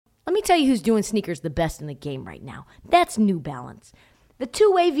me tell you who's doing sneakers the best in the game right now. That's New Balance. The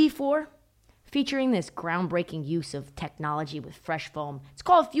two-way V4, featuring this groundbreaking use of technology with fresh foam. It's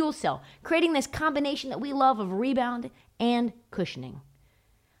called Fuel Cell, creating this combination that we love of rebound and cushioning.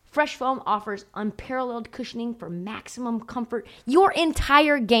 Fresh foam offers unparalleled cushioning for maximum comfort your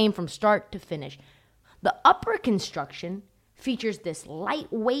entire game from start to finish. The upper construction features this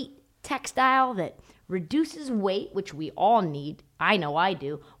lightweight textile that reduces weight, which we all need, I know I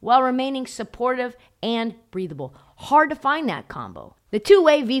do, while remaining supportive and breathable. Hard to find that combo. The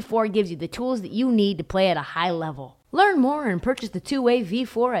two-way V4 gives you the tools that you need to play at a high level. Learn more and purchase the two-way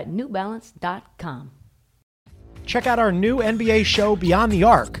V4 at newbalance.com. Check out our new NBA show, Beyond the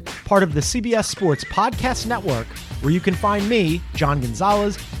Arc, part of the CBS Sports Podcast Network, where you can find me, John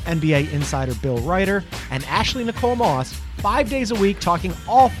Gonzalez, NBA insider Bill Reiter, and Ashley Nicole Moss 5 days a week talking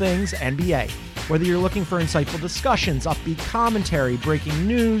all things NBA. Whether you're looking for insightful discussions, upbeat commentary, breaking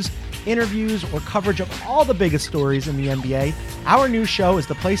news, interviews, or coverage of all the biggest stories in the NBA, our new show is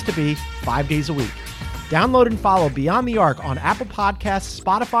the place to be 5 days a week. Download and follow Beyond the Arc on Apple Podcasts,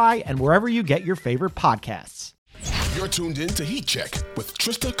 Spotify, and wherever you get your favorite podcasts. You're tuned in to Heat Check with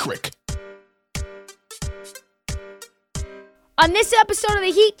Trista Crick. On this episode of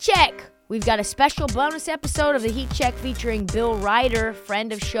the Heat Check, we've got a special bonus episode of the Heat Check featuring Bill Reiter,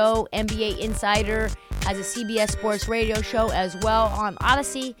 friend of show, NBA insider, has a CBS Sports radio show as well on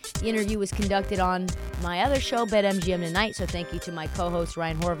Odyssey. The interview was conducted on my other show, BetMGM Tonight, so thank you to my co-hosts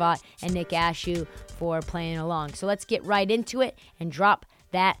Ryan Horvat and Nick Ashew for playing along. So let's get right into it and drop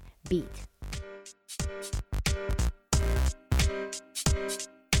that beat.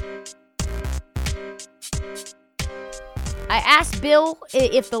 I asked Bill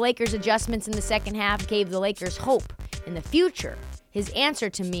if the Lakers' adjustments in the second half gave the Lakers hope in the future. His answer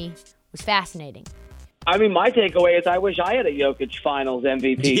to me was fascinating. I mean, my takeaway is I wish I had a Jokic Finals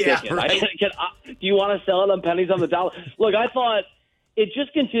MVP ticket. Right. Do you want to sell it on pennies on the dollar? Look, I thought it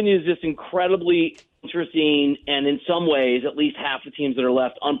just continues this incredibly interesting and in some ways, at least half the teams that are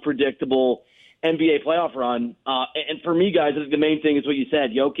left, unpredictable NBA playoff run. And for me, guys, I think the main thing is what you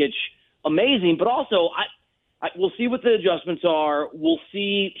said. Jokic, amazing, but also we'll see what the adjustments are. We'll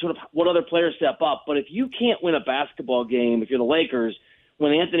see sort of what other players step up. But if you can't win a basketball game, if you're the Lakers,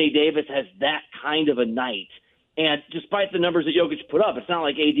 when Anthony Davis has that kind of a night, and despite the numbers that Jokic put up, it's not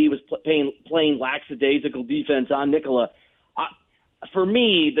like AD was playing lackadaisical defense on Nikola. For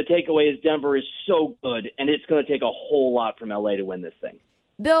me, the takeaway is Denver is so good, and it's going to take a whole lot from LA to win this thing.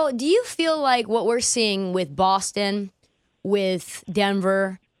 Bill, do you feel like what we're seeing with Boston, with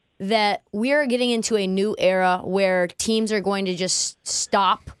Denver, that we're getting into a new era where teams are going to just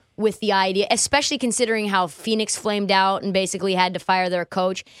stop with the idea, especially considering how Phoenix flamed out and basically had to fire their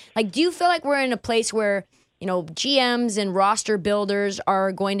coach? Like, do you feel like we're in a place where, you know, GMs and roster builders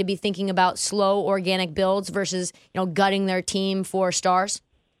are going to be thinking about slow organic builds versus, you know, gutting their team for stars?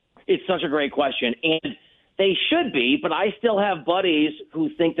 It's such a great question. And they should be, but I still have buddies who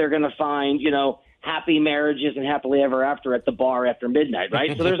think they're going to find, you know, happy marriages and happily ever after at the bar after midnight,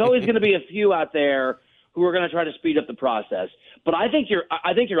 right? So there's always going to be a few out there who are going to try to speed up the process. But I think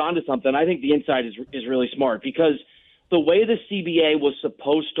you're onto something. I think the inside is really smart because the way the CBA was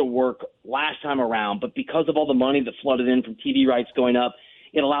supposed to work last time around, but because of all the money that flooded in from TV rights going up,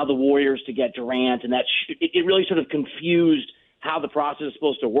 it allowed the Warriors to get Durant, and it really sort of confused how the process is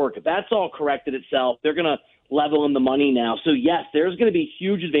supposed to work. If that's all corrected itself, they're going to level in the money now. So, yes, there's going to be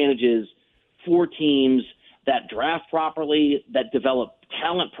huge advantages for teams that draft properly, that develop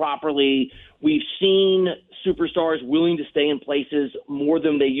talent properly. We've seen superstars willing to stay in places more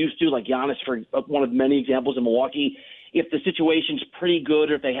than they used to, like Giannis, for one of many examples in Milwaukee. If the situation's pretty good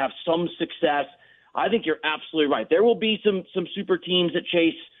or if they have some success, I think you're absolutely right. There will be some super teams that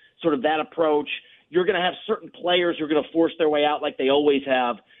chase sort of that approach. You're going to have certain players who are going to force their way out like they always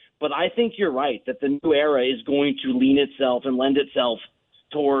have. But I think you're right that the new era is going to lean itself and lend itself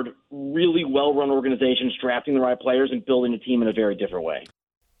toward really well-run organizations, drafting the right players and building a team in a very different way.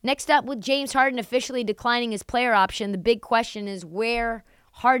 Next up, with James Harden officially declining his player option, the big question is where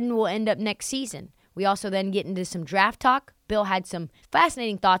Harden will end up next season. We also then get into some draft talk. Bill had some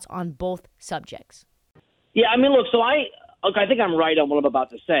fascinating thoughts on both subjects. Yeah, I mean, look, I think I'm right on what I'm about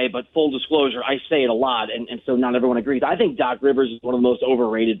to say, but full disclosure, I say it a lot, and so not everyone agrees. I think Doc Rivers is one of the most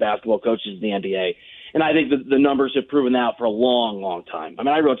overrated basketball coaches in the NBA, and I think the numbers have proven that for a long, long time. I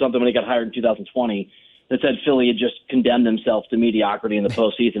mean, I wrote something when he got hired in 2020 that said Philly had just condemned themselves to mediocrity in the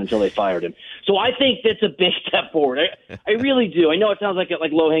postseason until they fired him. So I think that's a big step forward. I really do. I know it sounds like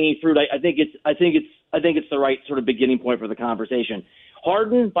low-hanging fruit. I think it's the right sort of beginning point for the conversation.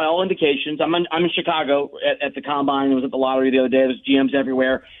 Harden, by all indications, I'm in Chicago at the Combine. I was at the lottery the other day. There's GMs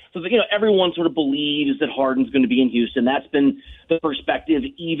everywhere. So everyone sort of believes that Harden's going to be in Houston. That's been the perspective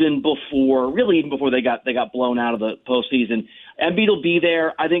even before they got blown out of the postseason. Embiid will be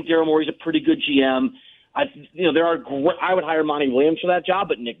there. I think Daryl Morey's a pretty good GM. I would hire Monty Williams for that job,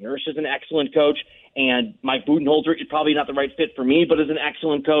 but Nick Nurse is an excellent coach, and Mike Budenholzer is probably not the right fit for me, but is an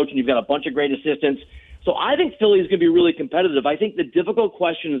excellent coach, and you've got a bunch of great assistants. So I think Philly is going to be really competitive. I think the difficult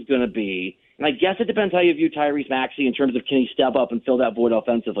question is going to be, and I guess it depends how you view Tyrese Maxey in terms of can he step up and fill that void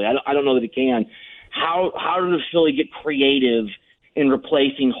offensively. I don't know that he can. How does Philly get creative in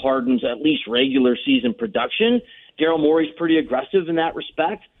replacing Harden's at least regular season production? Daryl Morey's pretty aggressive in that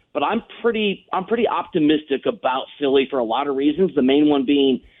respect, but I'm pretty optimistic about Philly for a lot of reasons. The main one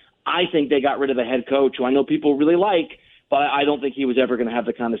being I think they got rid of a head coach who I know people really like, but I don't think he was ever going to have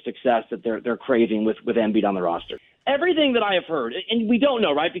the kind of success that they're craving with Embiid on the roster. Everything that I have heard, and we don't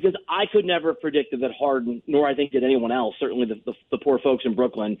know, right, because I could never have predicted that Harden, nor I think did anyone else, certainly the poor folks in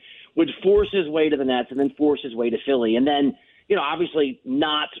Brooklyn, would force his way to the Nets and then force his way to Philly, and then, obviously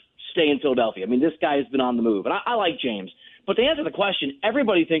not stay in Philadelphia. I mean, this guy has been on the move, and I like James. But to answer the question,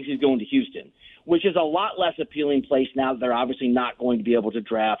 everybody thinks he's going to Houston, which is a lot less appealing place now that they're obviously not going to be able to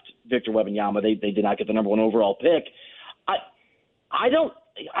draft Victor Wembanyama. They did not get the number 1 overall pick.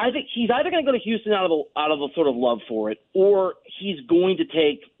 I think he's either going to go to Houston out of a sort of love for it, or he's going to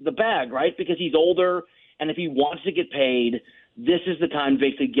take the bag, right? Because he's older, and if he wants to get paid, this is the time to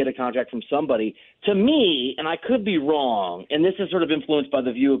basically get a contract from somebody. To me, and I could be wrong, and this is sort of influenced by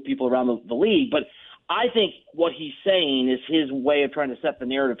the view of people around the league, but I think what he's saying is his way of trying to set the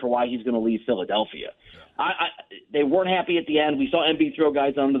narrative for why he's going to leave Philadelphia. They weren't happy at the end. We saw Embiid throw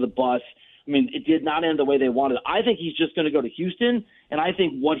guys under the bus. I mean, it did not end the way they wanted. I think he's just going to go to Houston, and I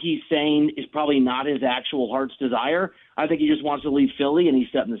think what he's saying is probably not his actual heart's desire. I think he just wants to leave Philly, and he's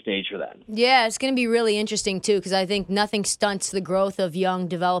setting the stage for that. Yeah, it's going to be really interesting, too, because I think nothing stunts the growth of young,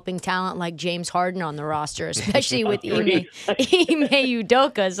 developing talent like James Harden on the roster, especially with Ime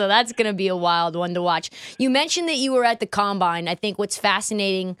Udoka, so that's going to be a wild one to watch. You mentioned that you were at the Combine. I think what's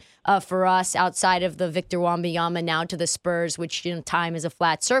fascinating for us outside of the Victor Wembanyama now to the Spurs, which time is a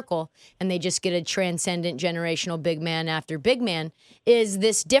flat circle, and they just get a transcendent generational big man after big man, is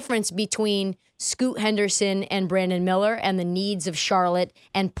this difference between Scoot Henderson and Brandon Miller and the needs of Charlotte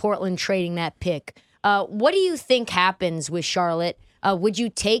and Portland trading that pick. What do you think happens with Charlotte? Would you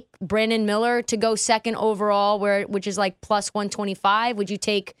take Brandon Miller to go second overall, which is like plus 125? Would you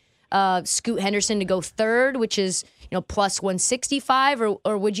take Scoot Henderson to go third, which is plus 165?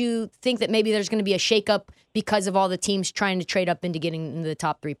 Or would you think that maybe there's going to be a shakeup because of all the teams trying to trade up into getting into the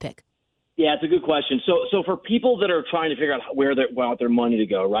top 3 pick? Yeah, it's a good question. So for people that are trying to figure out where they want their money to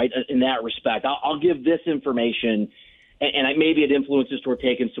go, right, in that respect, I'll give this information, and maybe it influences toward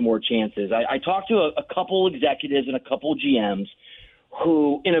taking some more chances. I talked to a couple executives and a couple GMs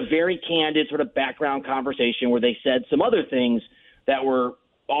who, in a very candid sort of background conversation where they said some other things that were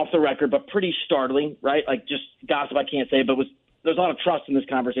off the record but pretty startling, right, like just gossip I can't say, but there's a lot of trust in this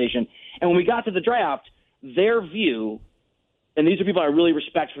conversation. And when we got to the draft, their view – and these are people I really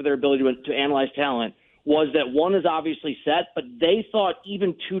respect for their ability to analyze talent, was that 1 is obviously set, but they thought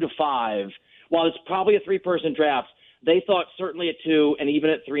even 2 to 5, while it's probably a 3-person draft, they thought certainly at 2 and even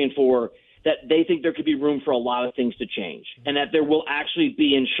at 3 and 4 that they think there could be room for a lot of things to change, and that there will actually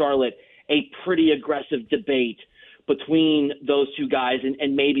be in Charlotte a pretty aggressive debate between those 2 guys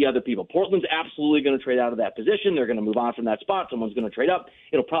and maybe other people. Portland's absolutely going to trade out of that position. They're going to move on from that spot. Someone's going to trade up.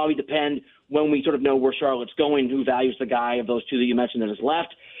 It'll probably depend when we sort of know where Charlotte's going, who values the guy of those 2 that you mentioned that is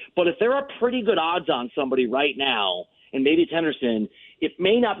left. But if there are pretty good odds on somebody right now, and maybe it's Henderson, it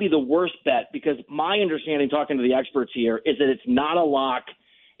may not be the worst bet, because my understanding, talking to the experts here, is that it's not a lock.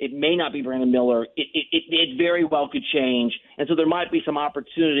 It may not be Brandon Miller. It very well could change. And so there might be some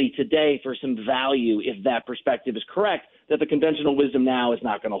opportunity today for some value, if that perspective is correct, that the conventional wisdom now is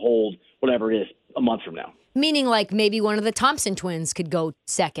not going to hold, whatever it is, a month from now. Meaning like maybe one of the Thompson twins could go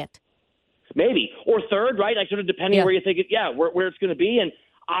second. Maybe. Or third, right? Like sort of depending where you think where it's going to be. And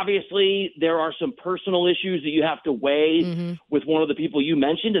obviously there are some personal issues that you have to weigh with one of the people you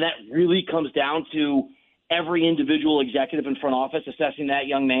mentioned. And that really comes down to every individual executive in front office assessing that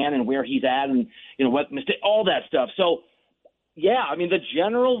young man and where he's at and, what mistake, all that stuff. So, yeah, I mean, the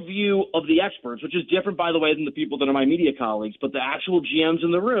general view of the experts, which is different, by the way, than the people that are my media colleagues, but the actual GMs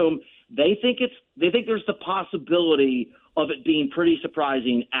in the room, they think there's the possibility of it being pretty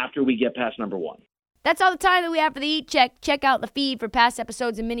surprising after we get past number 1. That's all the time that we have for the Heat Check. Check out the feed for past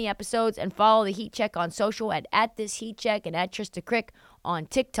episodes and mini episodes, and follow the Heat Check on social at This Heat Check and at Trista Crick on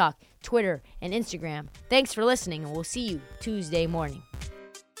TikTok, Twitter, and Instagram. Thanks for listening, and we'll see you Tuesday morning.